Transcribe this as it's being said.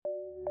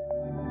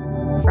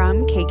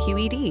from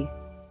KQED.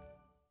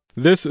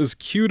 This is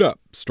Queued Up,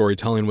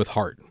 Storytelling with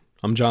Heart.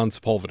 I'm John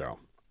Sepulvedo.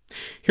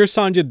 Here's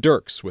Sonia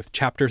Dirks with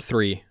Chapter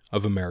 3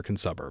 of American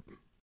Suburb.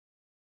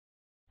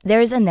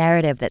 There's a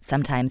narrative that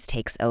sometimes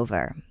takes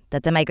over,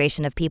 that the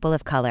migration of people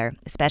of color,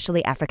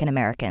 especially African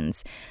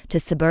Americans, to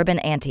suburban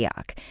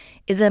Antioch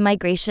is a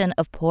migration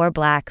of poor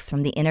blacks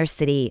from the inner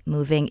city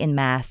moving en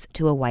masse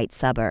to a white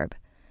suburb.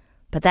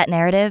 But that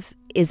narrative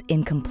is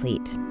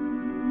incomplete.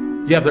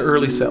 You have the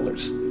early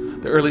settlers.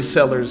 The early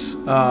settlers,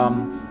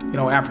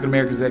 African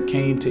Americans that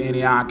came to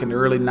Antioch in the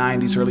early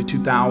 90s, early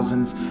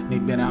 2000s, and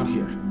they've been out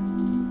here.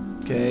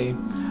 Okay?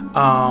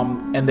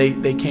 And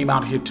they came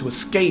out here to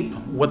escape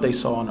what they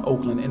saw in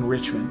Oakland and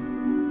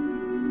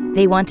Richmond.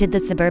 They wanted the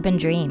suburban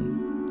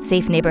dream.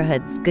 Safe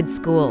neighborhoods, good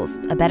schools,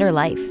 a better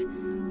life.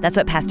 That's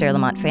what Pastor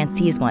Lamont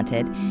Francis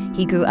wanted.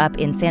 He grew up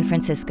in San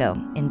Francisco,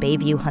 in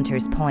Bayview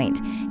Hunters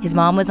Point. His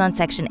mom was on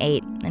Section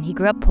 8, and he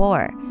grew up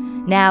poor.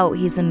 Now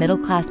he's a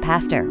middle-class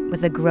pastor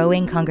with a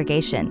growing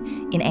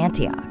congregation in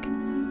Antioch.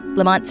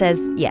 Lamont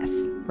says, yes,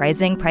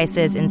 rising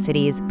prices in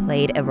cities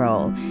played a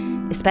role,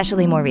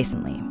 especially more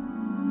recently.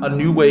 A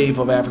new wave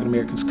of African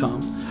Americans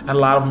come, and a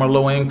lot of them are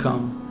low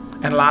income,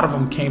 and a lot of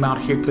them came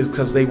out here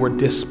because they were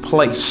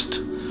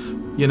displaced.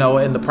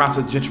 And the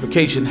process of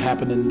gentrification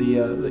happened in the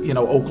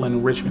Oakland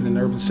and Richmond and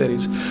urban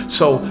cities.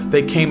 So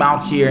they came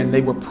out here and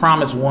they were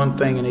promised one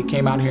thing, and they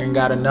came out here and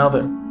got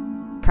another.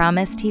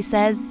 Promised, he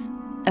says,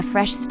 a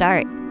fresh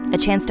start, a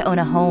chance to own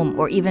a home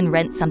or even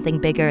rent something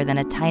bigger than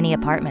a tiny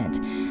apartment,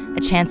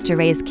 a chance to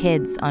raise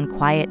kids on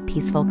quiet,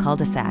 peaceful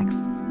cul-de-sacs.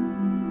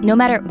 No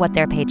matter what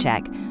their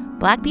paycheck,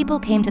 Black people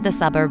came to the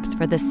suburbs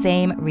for the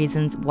same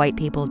reasons white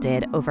people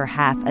did over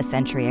half a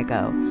century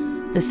ago,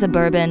 the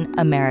suburban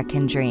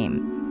American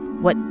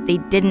dream. What they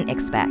didn't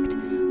expect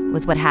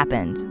was what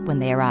happened when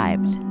they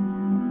arrived.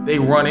 They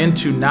run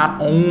into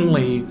not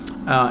only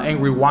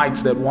angry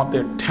whites that want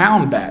their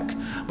town back,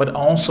 but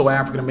also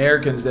African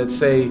Americans that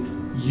say,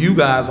 you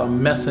guys are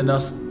messing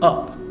us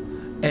up.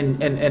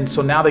 And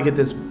so now they get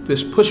this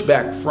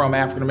pushback from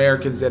African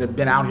Americans that have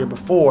been out here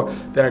before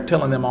that are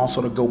telling them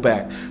also to go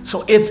back.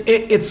 So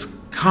it's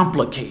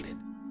complicated.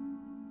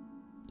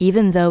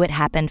 Even though it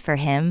happened for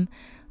him,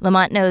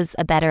 Lamont knows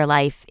a better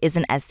life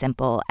isn't as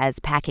simple as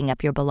packing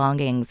up your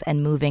belongings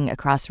and moving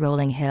across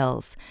rolling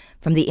hills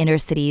from the inner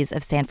cities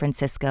of San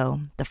Francisco,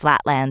 the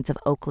flatlands of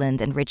Oakland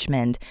and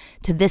Richmond,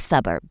 to this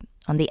suburb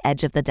on the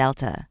edge of the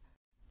Delta.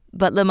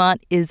 But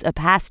Lamont is a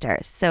pastor,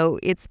 so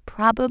it's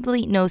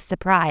probably no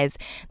surprise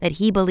that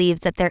he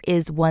believes that there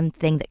is one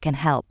thing that can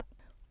help: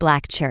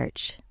 Black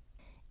church.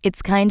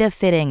 It's kind of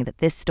fitting that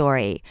this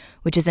story,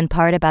 which is in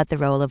part about the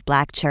role of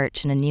Black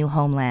church in a new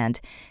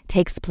homeland,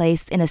 takes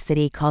place in a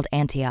city called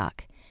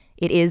Antioch.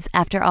 It is,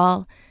 after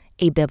all,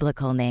 a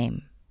biblical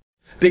name.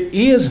 There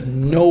is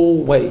no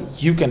way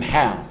you can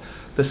have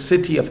the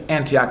city of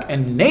Antioch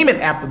and name it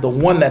after the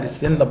one that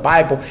is in the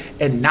Bible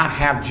and not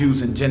have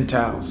Jews and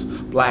Gentiles,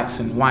 blacks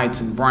and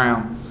whites and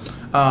brown,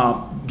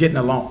 getting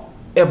along.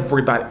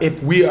 Everybody,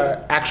 if we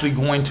are actually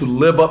going to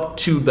live up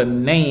to the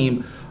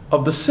name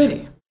of the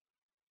city.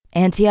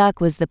 Antioch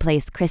was the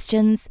place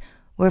Christians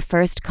were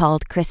first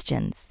called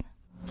Christians.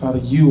 Father,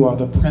 you are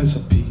the Prince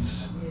of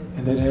Peace,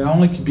 and that there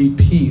only can be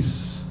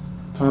peace,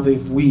 Father,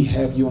 if we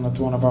have you on the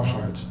throne of our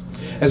hearts.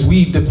 As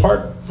we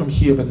depart from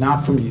here, but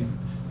not from you,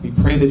 we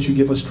pray that you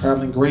give us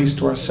traveling grace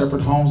to our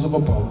separate homes of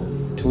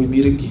abode till we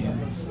meet again.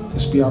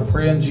 This be our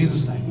prayer in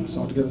Jesus' name. Let's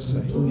all together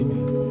say,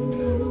 amen.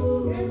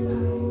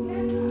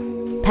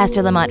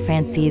 Pastor Lamont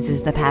Francis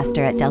is the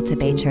pastor at Delta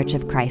Bay Church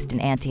of Christ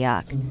in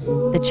Antioch.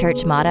 The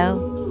church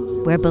motto,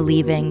 where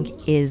believing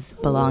is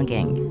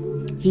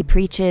belonging. He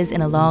preaches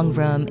in a long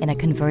room in a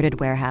converted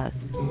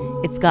warehouse.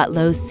 It's got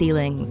low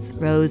ceilings,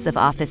 rows of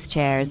office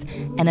chairs,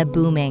 and a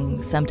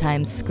booming,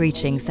 sometimes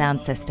screeching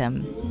sound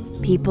system.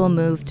 People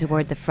move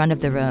toward the front of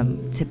the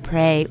room to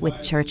pray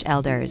with church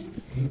elders.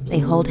 They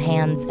hold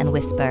hands and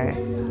whisper.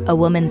 A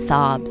woman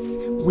sobs,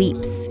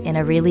 weeps in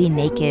a really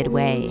naked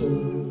way.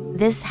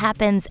 This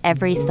happens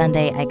every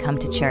Sunday I come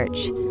to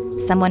church.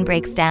 Someone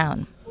breaks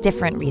down.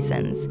 Different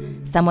reasons.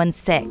 Someone's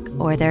sick,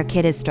 or their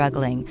kid is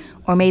struggling,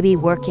 or maybe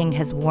working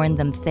has worn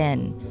them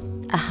thin.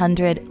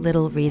 100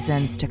 little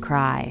reasons to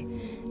cry.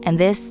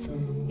 And it's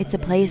a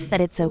place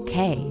that it's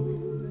okay.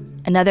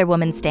 Another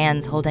woman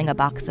stands holding a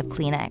box of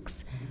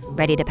Kleenex,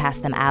 ready to pass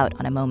them out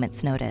on a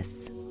moment's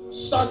notice.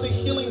 Start the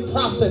healing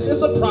process.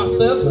 It's a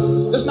process.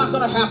 It's not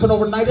going to happen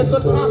overnight. It's a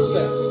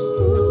process.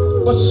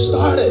 But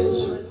start it.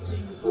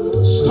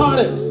 Start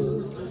it.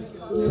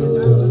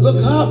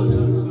 Look up.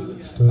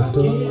 Look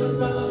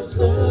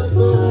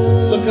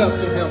up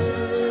to him.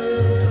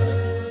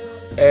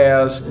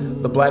 As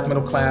the black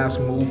middle class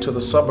moved to the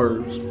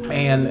suburbs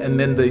and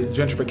then the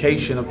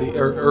gentrification of the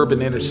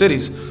urban inner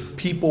cities,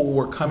 people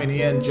were coming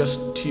in just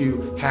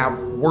to have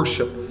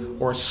worship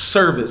or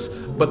service,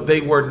 but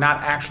they were not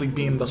actually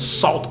being the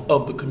salt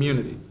of the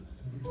community.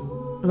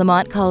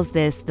 Lamont calls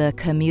this the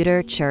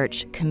commuter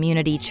church,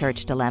 community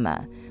church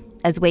dilemma.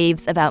 As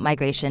waves of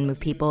outmigration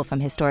move people from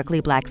historically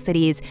black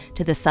cities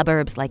to the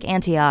suburbs like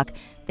Antioch,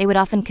 They would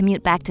often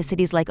commute back to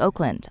cities like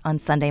Oakland on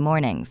Sunday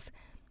mornings.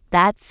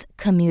 That's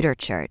commuter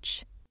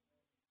church.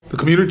 The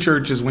commuter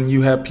church is when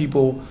you have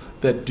people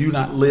that do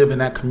not live in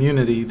that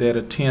community that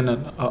attend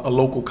a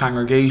local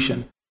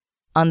congregation.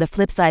 On the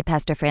flip side,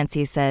 Pastor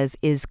Francis says,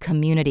 is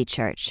community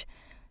church,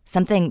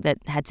 something that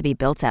had to be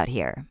built out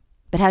here.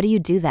 But how do you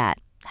do that?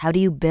 How do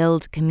you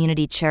build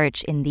community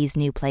church in these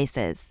new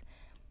places?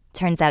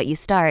 Turns out you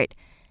start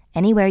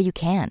anywhere you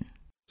can.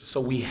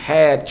 So we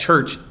had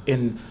church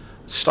in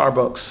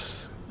Starbucks,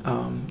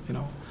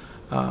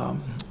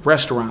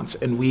 restaurants,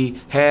 and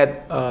we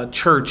had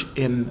church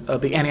in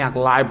the Antioch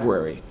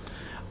Library.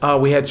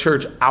 We had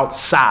church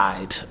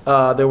outside.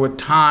 There were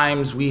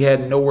times we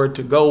had nowhere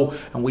to go,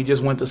 and we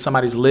just went to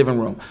somebody's living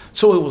room.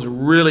 So it was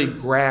really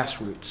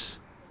grassroots.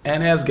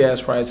 And as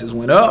gas prices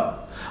went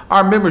up,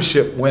 our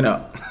membership went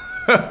up.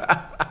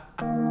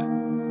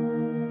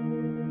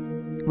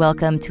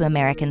 Welcome to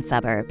American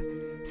Suburb.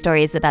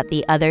 Stories about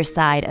the other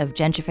side of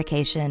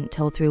gentrification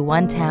told through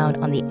one town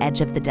on the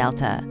edge of the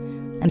Delta.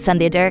 I'm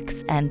Cynthia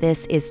Dirks, and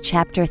this is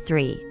Chapter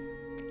 3,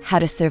 How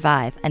to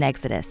Survive an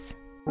Exodus.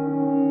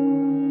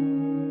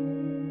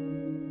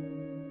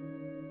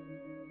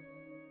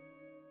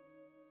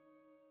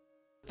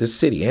 This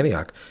city,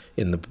 Antioch,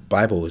 in the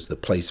Bible is the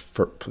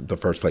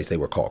first place they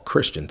were called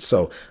Christians.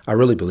 So I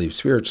really believe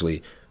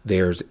spiritually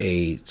there's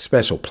a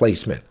special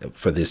placement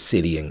for this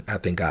city, and I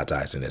think God's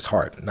eyes in his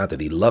heart. Not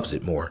that he loves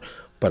it more,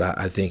 but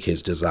I think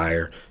his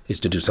desire is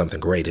to do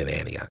something great in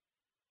Antioch.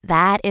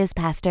 That is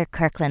Pastor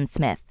Kirkland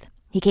Smith.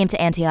 He came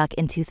to Antioch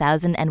in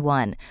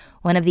 2001,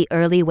 one of the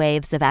early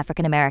waves of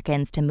African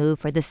Americans to move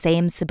for the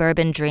same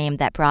suburban dream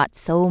that brought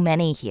so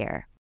many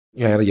here.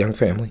 I had a young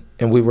family,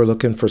 and we were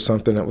looking for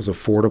something that was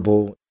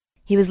affordable.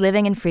 He was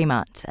living in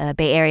Fremont, a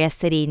Bay Area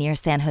city near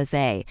San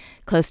Jose,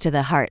 close to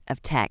the heart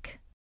of tech.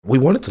 We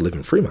wanted to live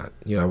in Fremont.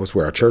 It was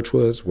where our church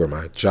was, where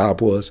my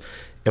job was,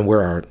 and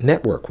where our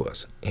network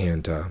was,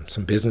 and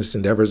some business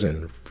endeavors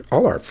and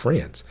all our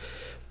friends.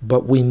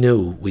 But we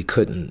knew we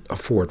couldn't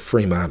afford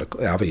Fremont.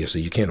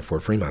 Obviously, you can't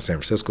afford Fremont. San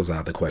Francisco's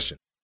out of the question.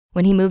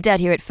 When he moved out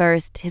here at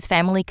first, his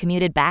family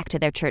commuted back to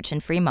their church in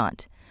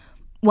Fremont.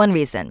 One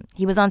reason,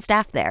 he was on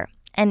staff there,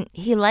 and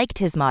he liked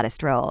his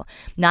modest role.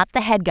 Not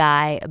the head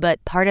guy,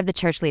 but part of the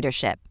church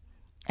leadership.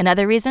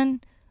 Another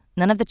reason,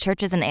 none of the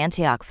churches in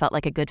Antioch felt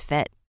like a good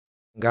fit.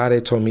 God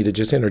had told me to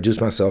just introduce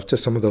myself to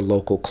some of the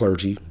local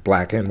clergy,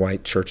 black and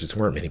white churches.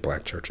 There weren't many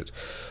black churches.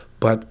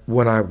 But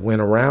when I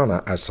went around,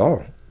 I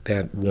saw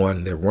that,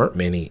 one, there weren't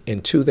many,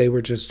 and two, they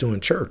were just doing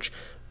church.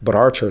 But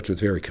our church was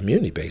very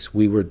community-based.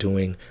 We were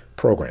doing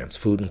programs,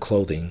 food and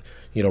clothing,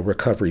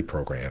 recovery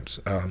programs.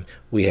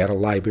 We had a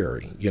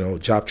library,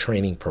 job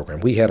training program.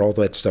 We had all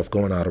that stuff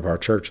going out of our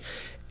church,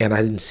 and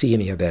I didn't see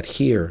any of that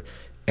here.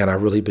 And I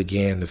really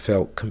began to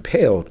feel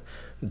compelled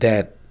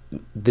that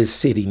this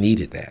city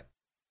needed that.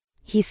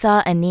 He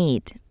saw a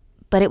need,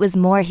 but it was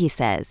more, he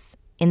says.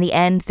 In the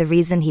end, the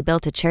reason he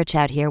built a church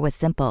out here was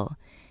simple.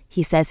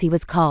 He says he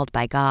was called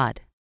by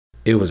God.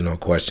 It was no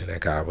question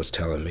that God was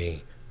telling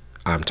me,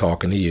 I'm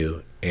talking to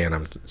you, and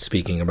I'm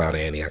speaking about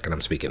Antioch, and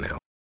I'm speaking now.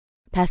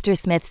 Pastor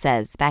Smith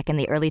says back in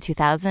the early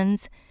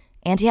 2000s,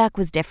 Antioch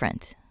was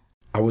different.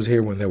 I was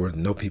here when there were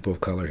no people of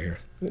color here.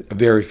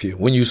 Very few.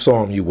 When you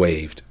saw them, you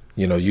waved.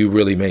 You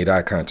really made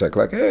eye contact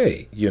like,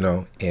 hey,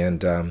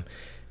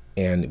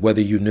 and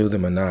whether you knew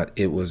them or not,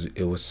 it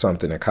was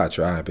something that caught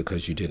your eye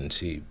because you didn't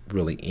see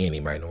really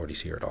any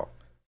minorities here at all.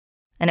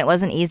 And it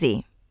wasn't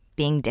easy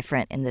being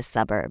different in this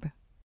suburb.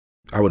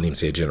 I wouldn't even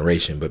say a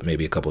generation, but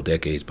maybe a couple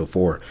decades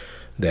before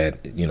that,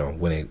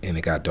 when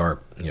it got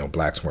dark,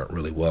 blacks weren't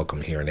really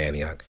welcome here in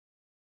Antioch.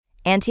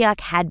 Antioch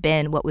had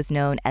been what was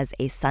known as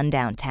a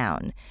sundown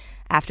town.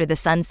 After the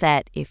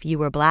sunset, if you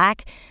were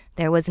black,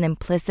 there was an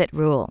implicit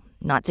rule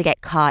not to get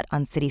caught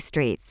on city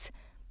streets.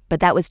 But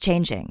that was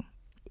changing.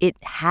 It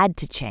had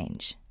to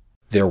change.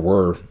 There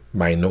were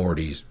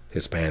minorities,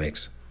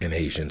 Hispanics and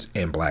Asians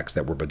and blacks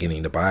that were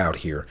beginning to buy out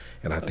here.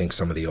 And I think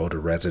some of the older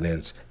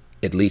residents,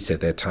 at least at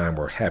that time,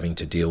 were having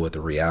to deal with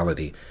the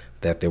reality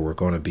that there were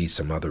going to be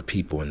some other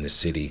people in the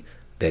city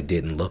that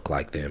didn't look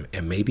like them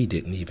and maybe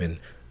didn't even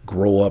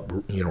grow up,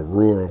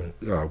 rural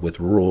with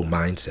rural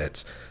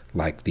mindsets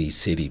like these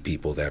city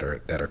people that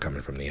are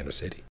coming from the inner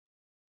city.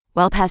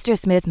 While Pastor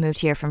Smith moved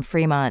here from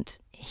Fremont,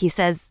 he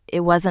says it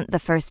wasn't the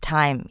first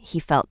time he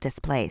felt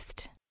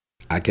displaced.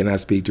 I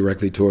cannot speak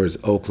directly towards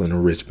Oakland or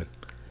Richmond.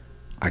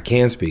 I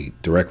can speak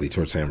directly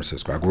towards San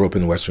Francisco. I grew up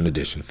in the Western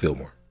Addition,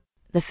 Fillmore.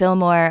 The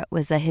Fillmore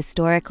was a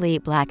historically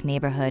black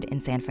neighborhood in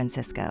San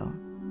Francisco.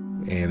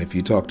 And if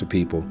you talk to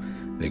people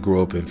that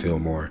grew up in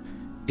Fillmore,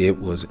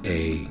 it was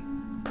a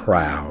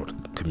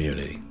proud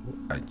community.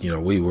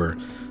 We were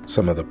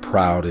some of the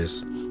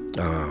proudest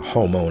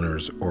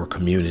homeowners or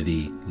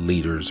community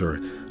leaders or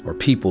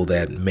people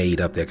that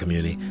made up that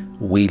community.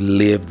 We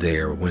lived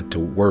there, went to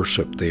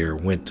worship there,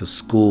 went to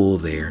school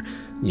there,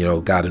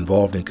 got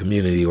involved in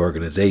community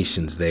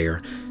organizations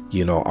there.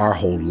 our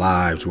whole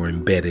lives were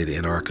embedded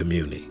in our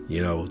community.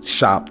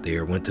 Shopped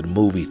there, went to the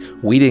movies.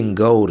 We didn't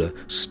go to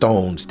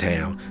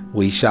Stonestown.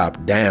 We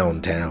shopped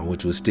downtown,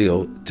 which was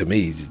still, to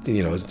me,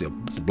 it's a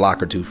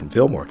block or two from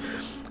Fillmore.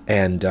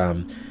 And,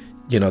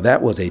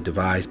 that was a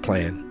devised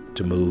plan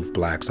to move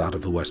blacks out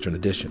of the Western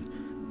Addition.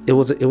 It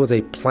was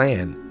a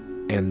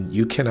plan, and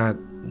you cannot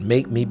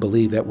make me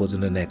believe that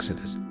wasn't an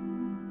exodus.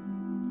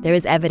 There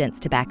is evidence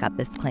to back up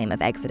this claim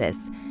of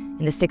exodus.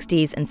 In the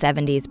 60s and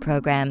 70s,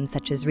 programs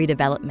such as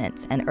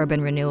redevelopment and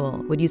urban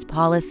renewal would use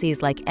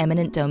policies like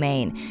eminent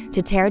domain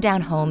to tear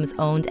down homes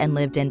owned and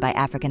lived in by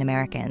African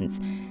Americans,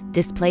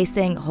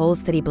 displacing whole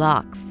city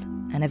blocks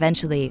and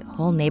eventually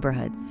whole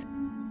neighborhoods.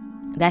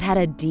 That had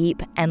a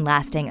deep and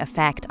lasting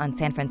effect on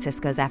San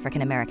Francisco's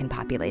African American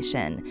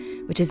population,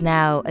 which is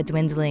now a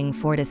dwindling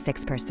 4 to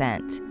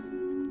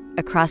 6%.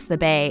 Across the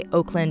Bay,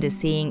 Oakland is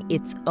seeing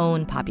its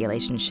own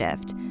population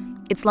shift.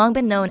 It's long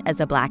been known as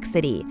a black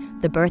city,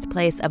 the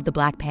birthplace of the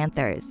Black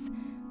Panthers.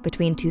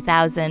 Between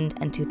 2000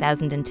 and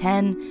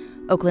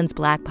 2010, Oakland's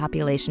black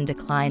population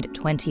declined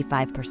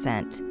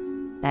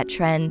 25%. That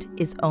trend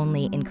is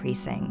only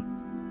increasing.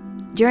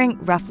 During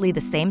roughly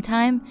the same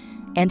time,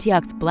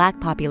 Antioch's black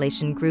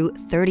population grew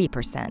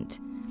 30%.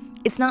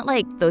 It's not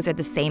like those are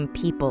the same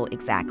people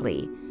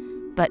exactly,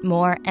 but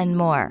more and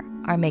more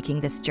are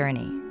making this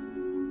journey.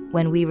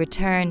 When we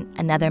return,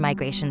 another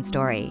migration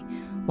story.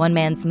 One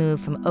man's move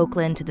from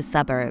Oakland to the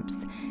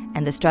suburbs,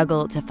 and the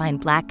struggle to find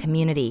black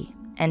community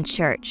and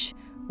church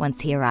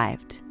once he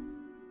arrived.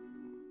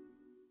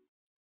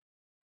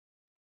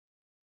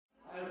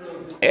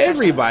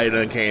 Everybody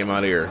done came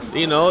out here.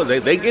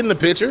 They get in the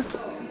picture.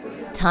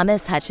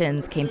 Thomas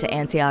Hutchins came to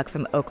Antioch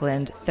from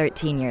Oakland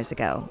 13 years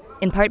ago,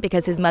 in part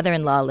because his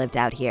mother-in-law lived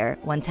out here,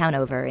 one town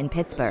over in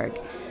Pittsburgh.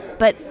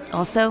 But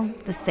also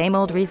the same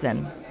old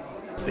reason.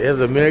 They have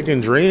the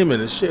American dream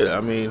and shit.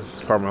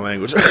 It's part of my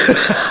language.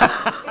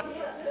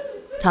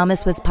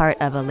 Thomas was part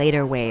of a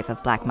later wave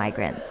of black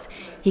migrants.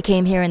 He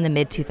came here in the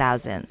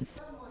mid-2000s.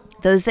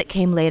 Those that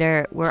came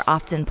later were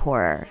often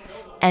poorer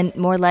and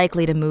more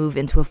likely to move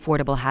into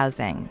affordable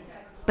housing.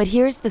 But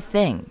here's the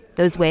thing.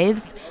 Those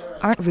waves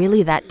aren't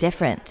really that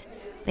different.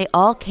 They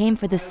all came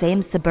for the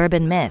same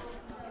suburban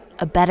myth,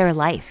 a better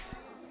life.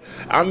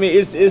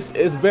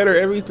 It's better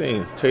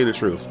everything, to tell you the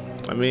truth.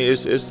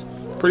 It's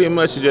pretty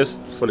much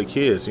just for the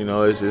kids,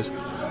 it's just,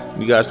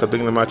 you gotta start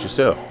thinking about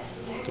yourself.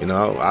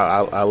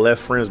 I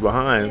left friends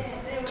behind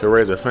to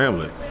raise a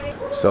family.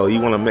 So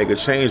you wanna make a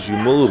change,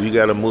 you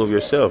gotta move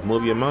yourself,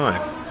 move your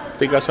mind.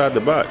 Think outside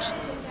the box.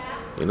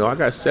 I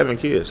got 7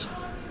 kids.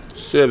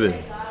 7.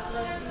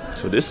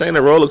 So this ain't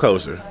a roller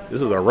coaster.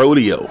 This is a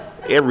rodeo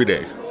every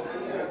day.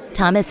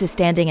 Thomas is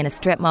standing in a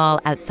strip mall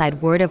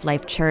outside Word of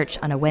Life Church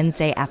on a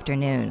Wednesday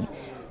afternoon.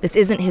 This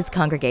isn't his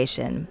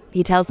congregation.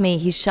 He tells me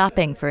he's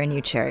shopping for a new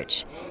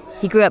church.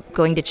 He grew up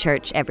going to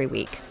church every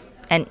week.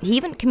 And he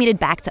even commuted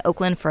back to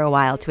Oakland for a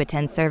while to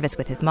attend service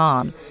with his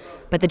mom.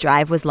 But the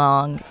drive was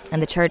long,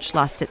 and the church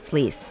lost its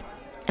lease.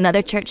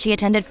 Another church he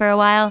attended for a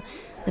while,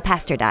 the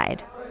pastor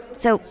died.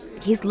 So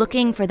he's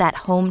looking for that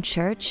home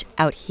church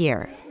out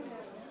here.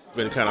 It's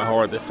been kind of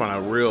hard to find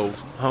a real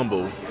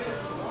humble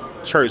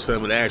church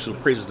family that actually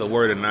preaches the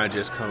word and not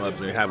just come up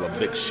and have a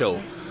big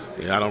show.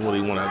 I don't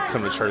really want to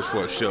come to church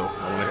for a show.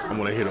 I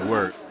want to hear the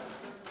word.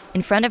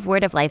 In front of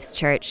Word of Life's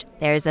church,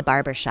 there's a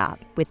barber shop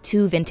with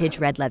 2 vintage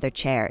red leather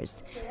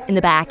chairs. In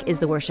the back is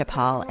the worship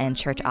hall and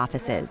church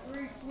offices.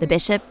 The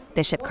bishop,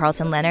 Bishop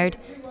Carlton Leonard,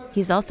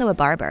 he's also a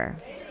barber.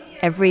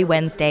 Every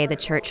Wednesday, the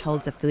church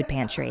holds a food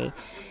pantry.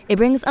 It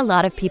brings a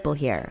lot of people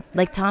here,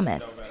 like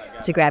Thomas,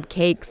 to grab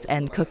cakes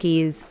and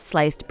cookies,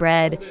 sliced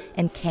bread,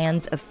 and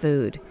cans of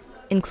food,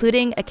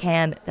 including a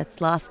can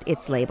that's lost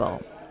its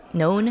label,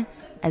 known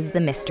as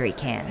the mystery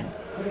can.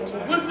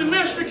 With the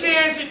mystery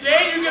can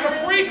today, you get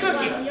a free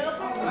cookie.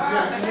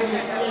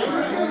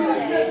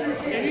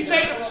 If you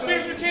take the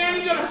mystery can,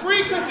 you get a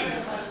free cookie.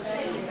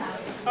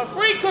 A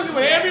free cookie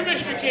with every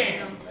mystery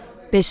can.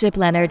 Bishop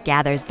Leonard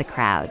gathers the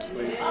crowd.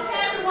 Okay,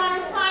 everyone,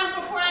 it's time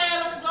for prayer.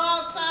 Let's go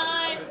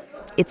outside.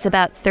 It's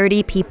about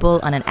 30 people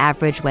on an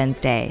average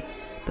Wednesday.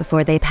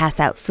 Before they pass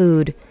out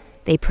food,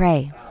 they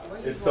pray.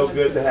 It's so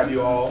good to have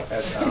you all.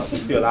 We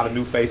see a lot of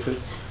new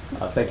faces.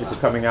 Thank you for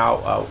coming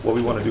out. What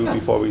we want to do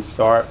before we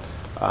start,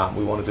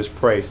 we want to just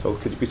pray. So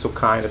could you be so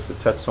kind as to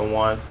touch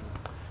someone?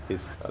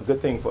 It's a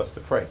good thing for us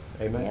to pray.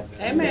 Amen?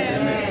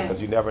 Amen.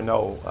 Because you never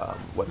know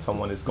what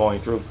someone is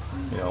going through.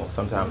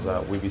 Sometimes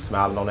we be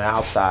smiling on the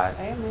outside,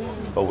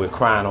 but we're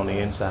crying on the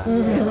inside.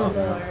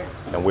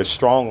 And we're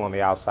strong on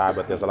the outside,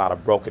 but there's a lot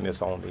of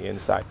brokenness on the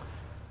inside.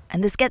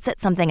 And this gets at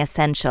something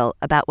essential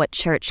about what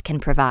church can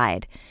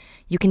provide.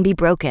 You can be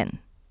broken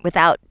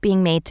without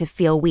being made to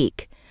feel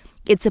weak.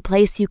 It's a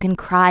place you can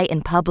cry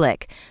in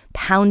public,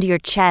 pound your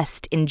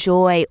chest in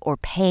joy or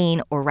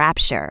pain or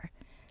rapture.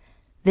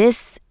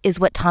 This is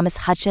what Thomas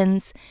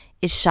Hutchins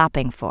is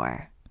shopping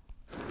for.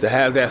 To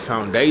have that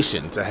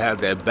foundation, to have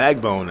that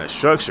backbone, that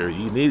structure,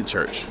 you need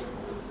church.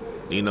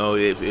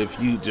 If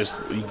you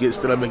get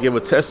stood up and give a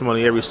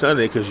testimony every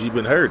Sunday because you've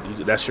been hurt,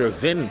 that's your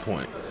venting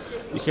point.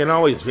 You can't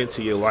always vent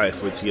to your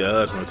wife or to your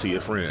husband or to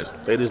your friends.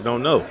 They just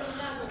don't know.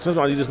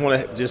 Sometimes you just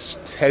want to just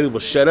have people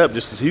shut up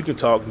just so you can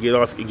talk and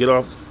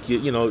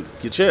get your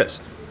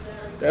chest.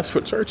 That's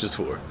what church is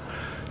for.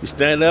 You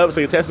stand up,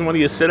 say your testimony,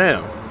 you sit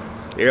down.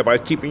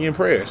 Everybody's keeping you in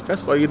prayers.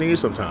 That's all you need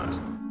sometimes.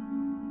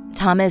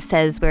 Thomas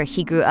says where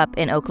he grew up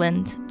in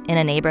Oakland, in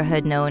a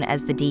neighborhood known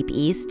as the Deep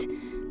East,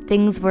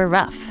 things were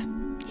rough.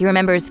 He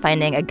remembers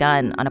finding a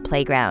gun on a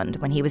playground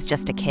when he was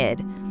just a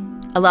kid.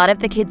 A lot of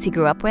the kids he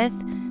grew up with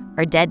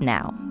are dead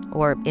now,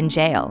 or in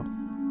jail.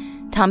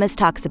 Thomas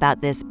talks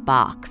about this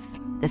box,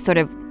 this sort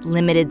of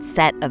limited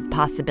set of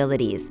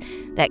possibilities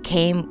that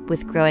came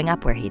with growing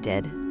up where he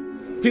did.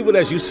 People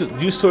that's used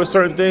to a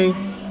certain thing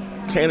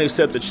can't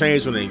accept the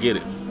change when they get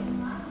it.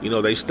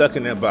 They stuck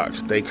in that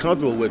box. They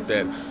comfortable with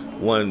that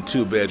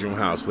 1-2 bedroom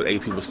house with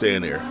 8 people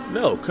staying there.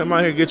 No, come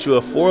out here and get you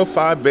a 4 or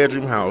 5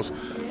 bedroom house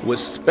with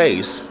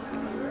space.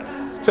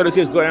 Tell the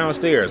kids, go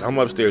downstairs. I'm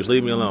upstairs.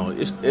 Leave me alone.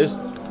 It's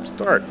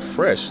start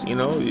fresh.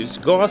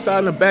 Just go outside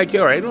in the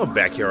backyard. Ain't no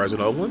backyards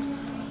in Oakland.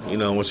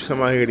 Once you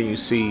come out here, then you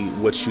see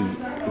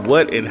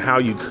what and how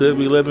you could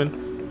be living,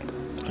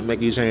 and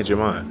make you change your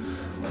mind.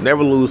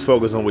 Never lose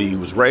focus on where you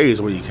was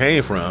raised, where you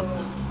came from,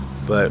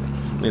 but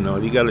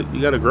you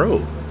gotta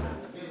grow.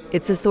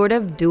 It's a sort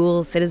of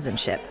dual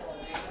citizenship.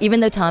 Even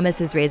though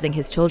Thomas is raising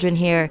his children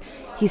here,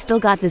 he's still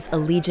got this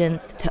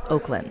allegiance to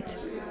Oakland.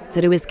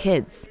 So do his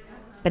kids,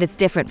 but it's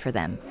different for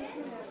them.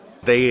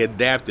 They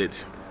adapted,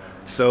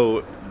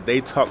 so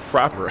they talk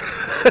proper.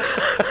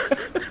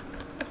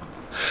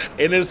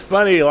 And it's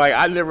funny,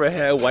 I never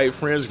had white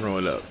friends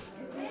growing up.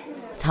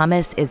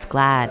 Thomas is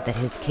glad that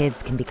his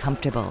kids can be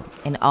comfortable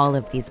in all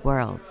of these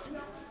worlds.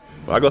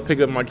 When I go pick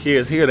up my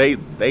kids here, they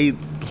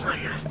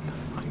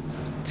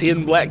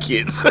 10 black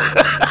kids.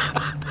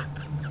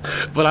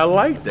 But I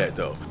like that,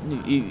 though.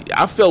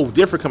 I felt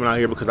different coming out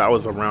here because I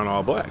was around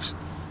all blacks.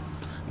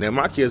 Now,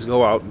 my kids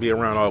go out and be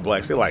around all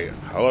blacks. They're like,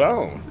 hold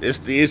on. It's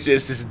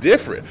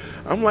different.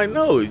 I'm like,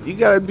 no, you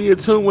got to be in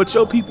tune with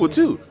your people,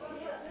 too.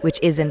 Which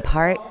is in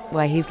part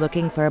why he's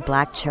looking for a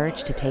black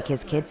church to take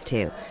his kids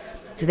to,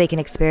 so they can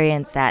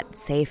experience that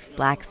safe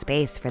black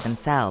space for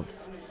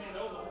themselves.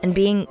 And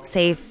being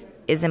safe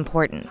is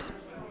important.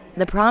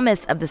 The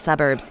promise of the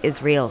suburbs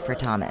is real for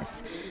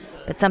Thomas,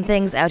 but some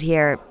things out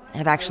here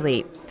have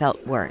actually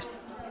felt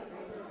worse.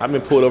 I've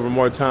been pulled over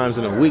more times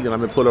in a week than I've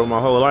been pulled over my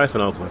whole life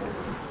in Oakland.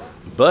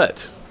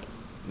 But,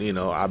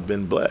 I've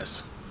been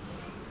blessed.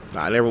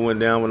 I never went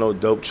down with no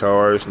dope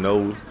charge,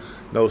 no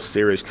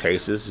serious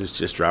cases. It's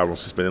just driving on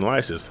suspended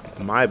license.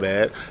 My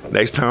bad.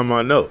 Next time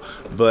I know.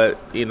 But,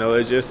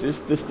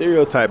 it's the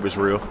stereotype is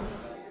real.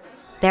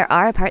 There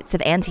are parts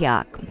of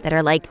Antioch that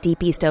are like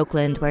Deep East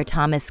Oakland where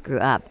Thomas grew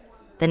up.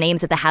 The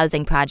names of the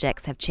housing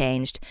projects have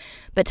changed,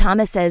 but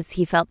Thomas says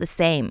he felt the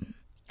same,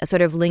 a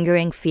sort of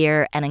lingering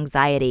fear and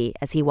anxiety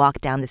as he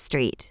walked down the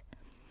street.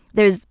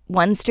 There's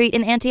one street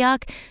in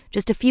Antioch,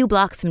 just a few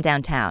blocks from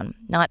downtown,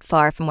 not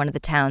far from one of the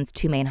town's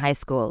 2 main high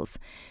schools,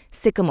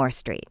 Sycamore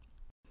Street.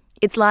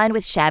 It's lined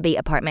with shabby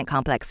apartment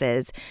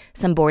complexes,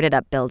 some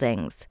boarded-up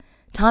buildings.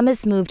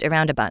 Thomas moved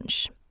around a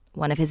bunch.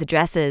 One of his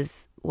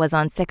addresses was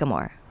on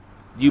Sycamore.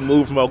 You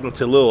move from Oakland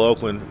to Little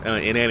Oakland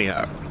in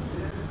Antioch.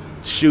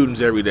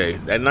 Shootings every day.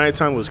 At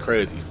nighttime was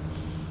crazy.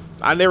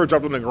 I never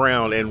dropped on the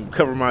ground and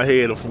covered my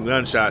head from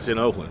gunshots in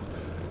Oakland.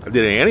 I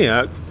did it in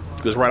Antioch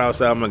because right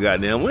outside my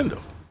goddamn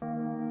window.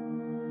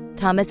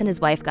 Thomas and his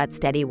wife got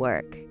steady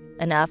work,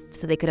 enough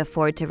so they could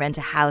afford to rent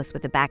a house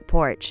with a back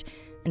porch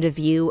and a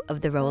view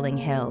of the rolling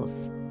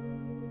hills.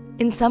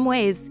 In some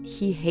ways,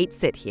 he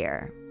hates it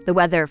here. The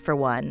weather, for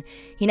one.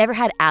 He never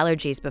had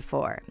allergies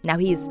before. Now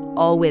he's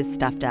always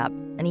stuffed up,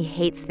 and he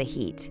hates the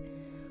heat.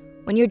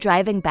 When you're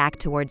driving back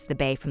towards the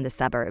bay from the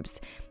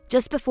suburbs,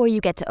 just before you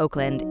get to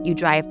Oakland, you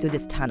drive through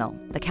this tunnel,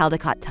 the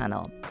Caldecott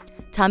Tunnel.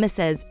 Thomas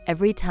says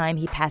every time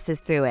he passes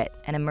through it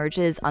and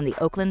emerges on the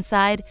Oakland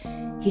side,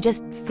 he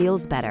just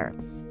feels better.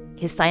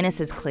 His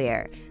sinus is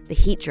clear, the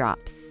heat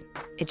drops.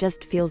 It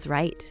just feels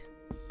right.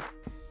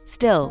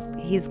 Still,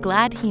 he's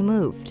glad he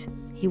moved.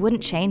 He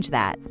wouldn't change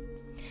that.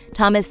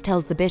 Thomas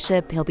tells the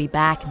bishop he'll be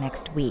back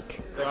next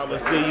week. So I'm going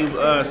to see you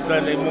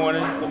Sunday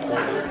morning.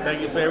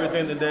 Thank you for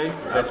everything today.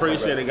 I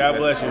appreciate it. God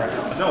bless you.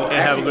 And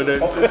have a good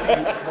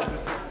day.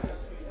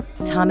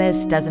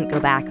 Thomas doesn't go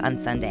back on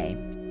Sunday.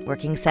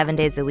 Working 7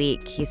 days a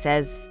week, he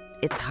says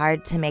it's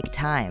hard to make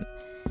time.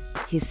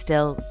 He's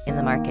still in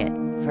the market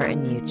for a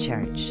new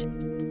church.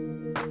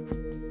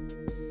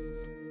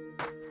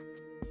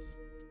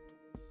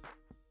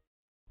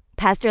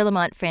 Pastor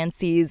Lamont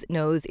Francis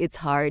knows it's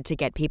hard to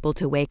get people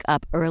to wake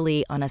up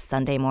early on a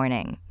Sunday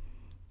morning.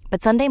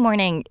 But Sunday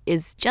morning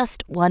is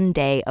just one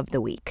day of the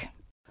week.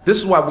 This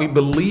is why we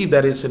believe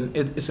that it's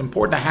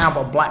important to have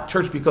a black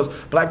church, because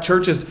black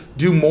churches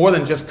do more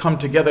than just come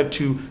together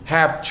to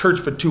have church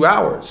for 2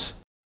 hours.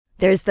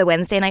 There's the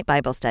Wednesday night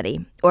Bible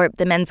study, or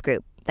the men's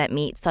group that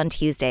meets on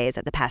Tuesdays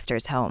at the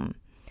pastor's home.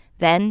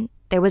 Then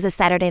there was a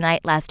Saturday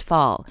night last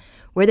fall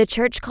where the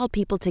church called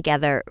people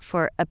together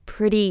for a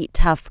pretty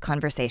tough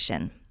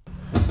conversation.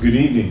 Good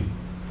evening.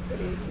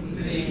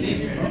 Good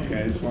evening. Okay.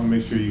 I just want to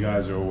make sure you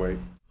guys are awake.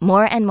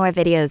 More and more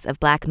videos of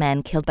black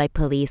men killed by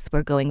police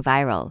were going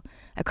viral.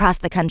 Across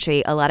the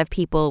country, a lot of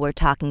people were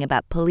talking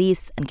about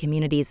police and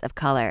communities of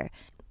color.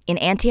 In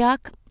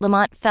Antioch,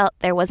 Lamont felt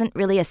there wasn't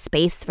really a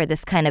space for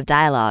this kind of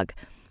dialogue.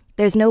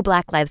 There's no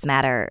Black Lives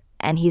Matter,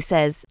 and he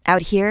says,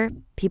 out here,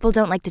 people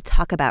don't like to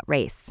talk about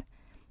race.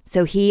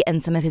 So he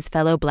and some of his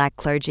fellow black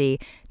clergy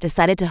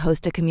decided to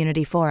host a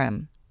community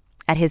forum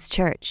at his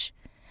church.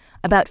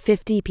 About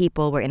 50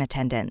 people were in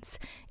attendance.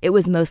 It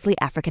was mostly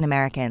African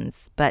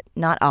Americans, but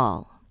not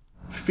all.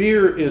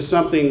 Fear is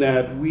something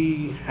that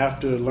we have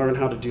to learn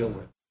how to deal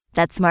with.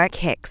 That's Mark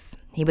Hicks.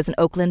 He was an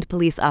Oakland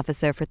police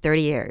officer for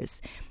 30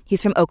 years.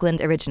 He's from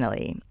Oakland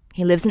originally.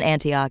 He lives in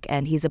Antioch,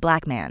 and he's a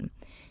black man.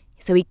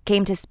 So he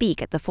came to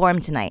speak at the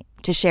forum tonight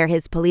to share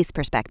his police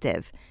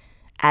perspective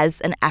as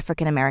an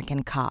African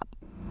American cop.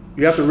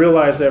 You have to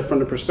realize that from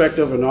the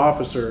perspective of an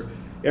officer,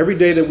 every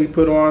day that we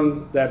put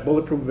on that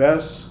bulletproof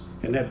vest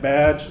and that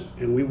badge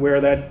and we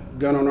wear that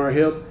gun on our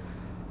hip,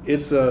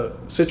 it's a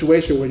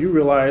situation where you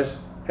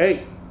realize,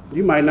 hey,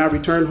 you might not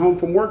return home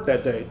from work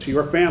that day to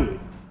your family.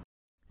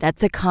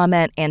 That's a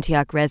comment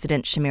Antioch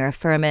resident Shamira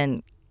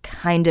Furman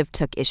kind of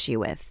took issue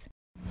with.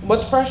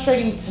 What's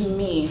frustrating to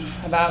me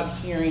about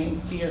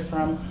hearing fear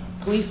from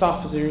police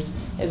officers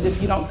is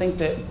if you don't think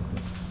that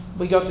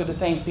we go through the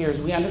same fears.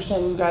 We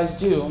understand you guys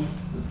do.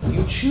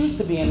 You choose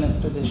to be in this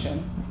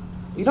position.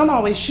 We don't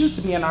always choose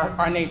to be in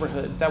our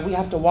neighborhoods that we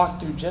have to walk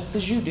through just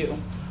as you do.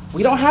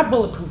 We don't have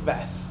bulletproof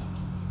vests.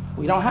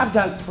 We don't have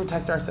guns to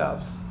protect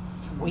ourselves.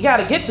 We got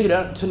to get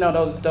to know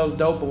those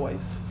dope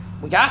boys.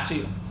 We got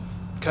to.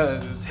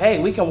 Because, hey,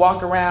 we can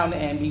walk around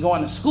and be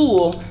going to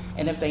school,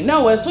 and if they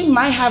know us, we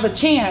might have a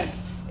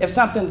chance if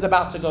something's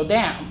about to go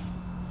down.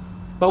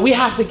 But we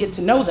have to get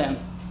to know them.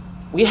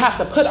 We have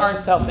to put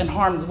ourselves in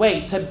harm's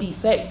way to be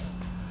safe.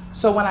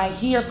 So when I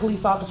hear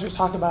police officers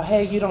talk about,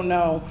 hey, you don't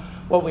know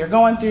what we're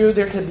going through,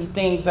 there could be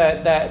things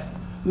that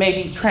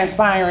may be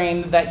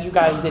transpiring that you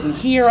guys didn't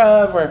hear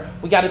of, or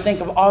we got to think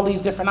of all these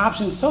different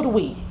options, so do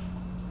we.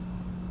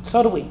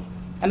 So do we.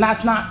 And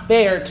that's not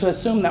fair to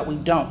assume that we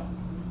don't.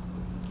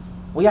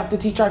 We have to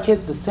teach our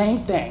kids the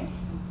same thing.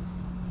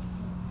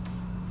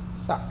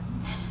 Sorry.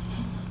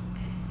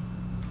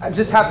 I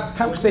just had this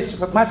conversation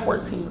with my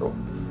 14-year-old.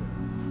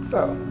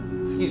 So,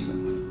 excuse me.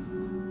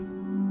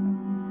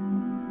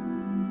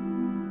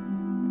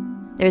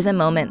 There's a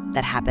moment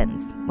that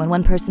happens when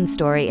one person's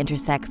story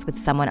intersects with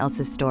someone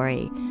else's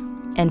story,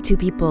 and two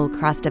people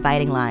cross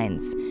dividing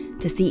lines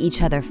to see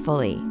each other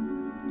fully.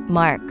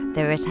 Mark,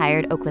 the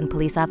retired Oakland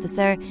police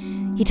officer,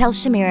 he tells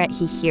Shamira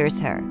he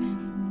hears her.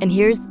 And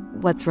here's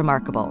what's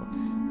remarkable,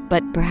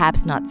 but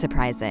perhaps not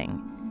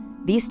surprising.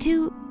 These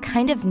two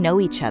kind of know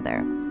each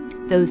other.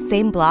 Those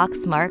same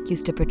blocks Mark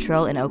used to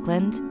patrol in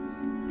Oakland,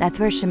 that's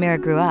where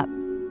Shamira grew up.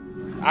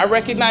 I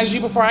recognized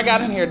you before I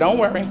got in here, don't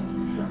worry.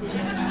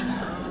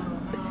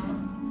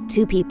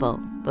 Two people,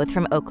 both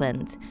from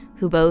Oakland,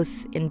 who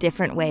both, in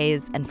different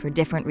ways and for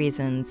different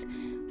reasons,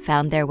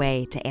 found their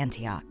way to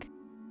Antioch.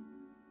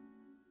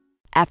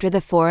 After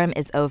the forum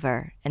is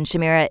over and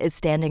Shamira is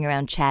standing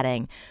around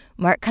chatting,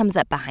 Mark comes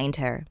up behind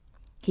her.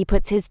 He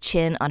puts his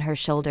chin on her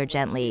shoulder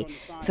gently,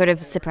 sort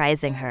of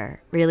surprising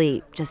her,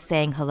 really just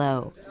saying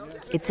hello.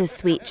 It's a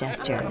sweet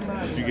gesture.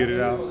 Did you get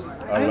it out?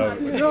 I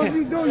love it. No,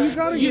 you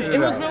gotta get it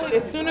out. It was really,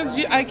 as soon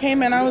as I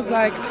came in, I was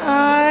like,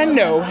 I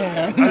know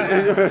him.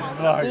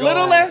 A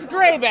little less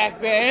gray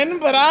back then,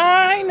 but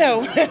I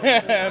know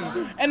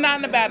him. And not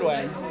in a bad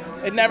way.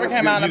 It never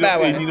came out in a bad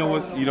way. And you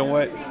know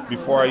what?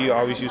 Before I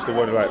always used to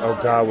wonder, like, oh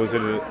God, was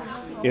it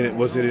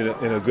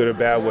in a good or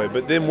bad way?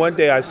 But then one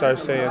day I started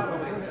saying,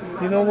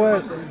 you know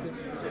what?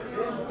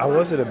 I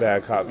wasn't a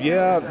bad cop.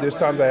 Yeah, there's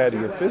times I had to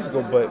get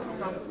physical, but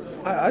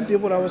I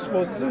did what I was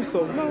supposed to do.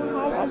 So no,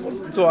 I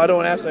wasn't. So I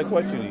don't ask that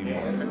question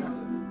anymore.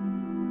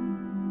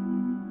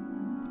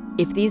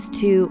 If these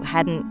two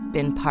hadn't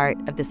been part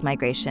of this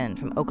migration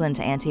from Oakland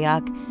to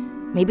Antioch,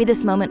 maybe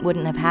this moment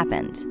wouldn't have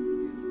happened.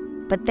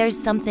 But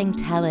there's something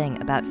telling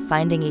about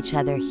finding each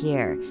other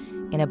here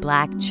in a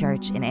black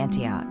church in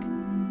Antioch.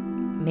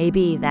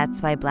 Maybe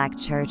that's why black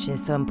church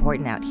is so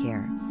important out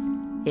here.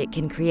 It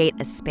can create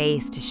a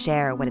space to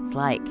share what it's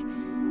like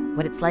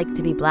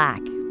to be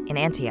black in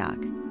Antioch,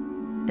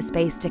 a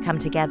space to come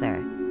together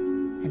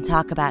and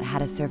talk about how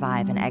to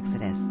survive an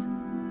exodus.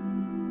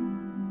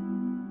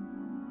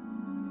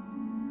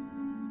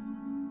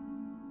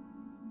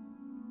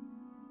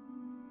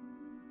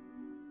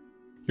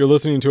 You're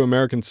listening to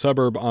American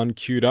Suburb on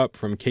Queued Up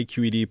from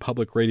KQED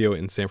Public Radio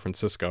in San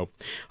Francisco.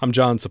 I'm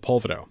John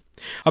Sepulveda.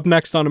 Up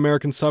next on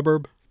American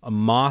Suburb, a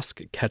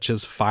mosque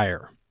catches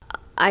fire.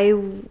 I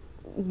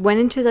went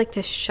into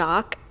this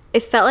shock.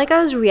 It felt like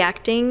I was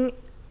reacting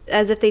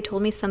as if they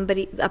told me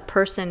a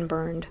person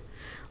burned.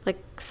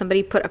 Like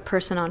somebody put a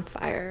person on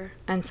fire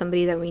and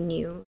somebody that we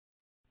knew.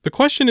 The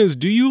question is,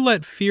 do you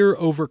let fear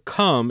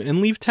overcome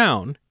and leave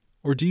town,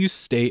 or do you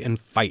stay and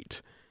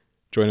fight?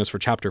 Join us for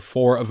Chapter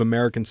 4 of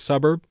American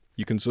Suburb.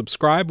 You can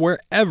subscribe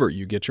wherever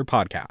you get your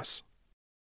podcasts.